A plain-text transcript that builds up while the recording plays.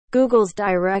Google's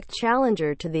direct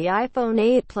challenger to the iPhone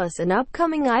 8 Plus and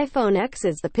upcoming iPhone X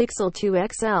is the Pixel 2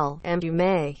 XL, and you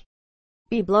may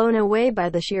be blown away by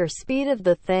the sheer speed of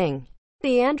the thing.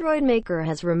 The Android maker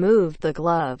has removed the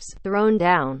gloves, thrown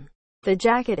down the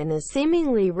jacket, and is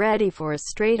seemingly ready for a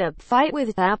straight-up fight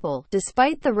with Apple,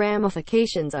 despite the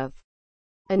ramifications of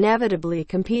inevitably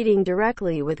competing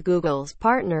directly with Google's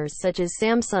partners such as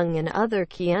Samsung and other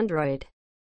key Android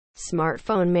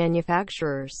smartphone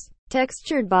manufacturers.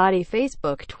 Textured body.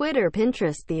 Facebook, Twitter,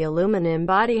 Pinterest. The aluminum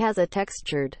body has a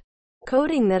textured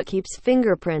coating that keeps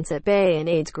fingerprints at bay and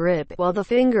aids grip, while the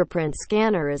fingerprint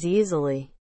scanner is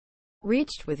easily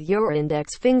reached with your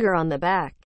index finger on the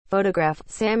back. Photograph.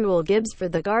 Samuel Gibbs. For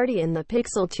The Guardian, the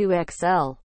Pixel 2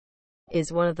 XL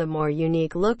is one of the more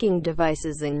unique-looking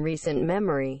devices in recent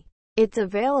memory. It's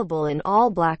available in all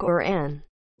black or an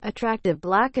attractive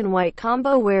black and white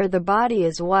combo where the body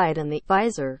is white and the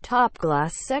visor top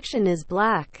glass section is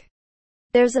black.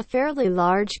 There's a fairly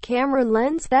large camera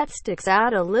lens that sticks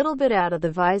out a little bit out of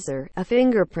the visor, a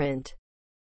fingerprint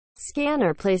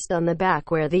scanner placed on the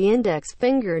back where the index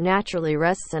finger naturally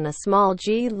rests, and a small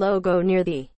G logo near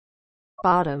the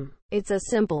bottom. It's a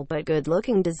simple but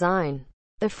good-looking design.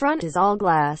 The front is all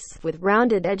glass, with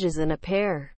rounded edges and a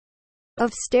pair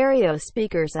of stereo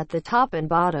speakers at the top and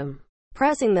bottom.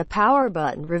 Pressing the power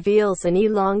button reveals an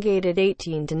elongated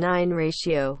 18:9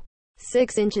 ratio,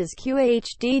 6 inches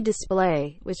QHD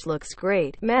display, which looks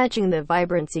great, matching the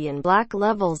vibrancy and black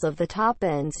levels of the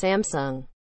top-end Samsung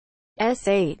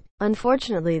S8.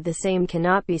 Unfortunately, the same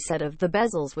cannot be said of the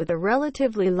bezels, with a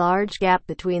relatively large gap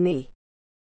between the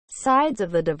sides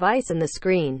of the device and the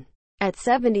screen. At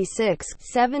 76.7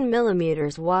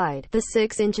 mm wide, the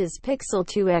 6 inches Pixel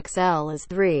 2 XL is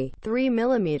 3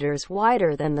 mm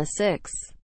wider than the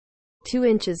 6.2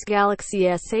 inches Galaxy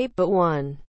S8 but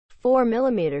 1.4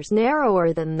 mm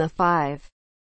narrower than the 5.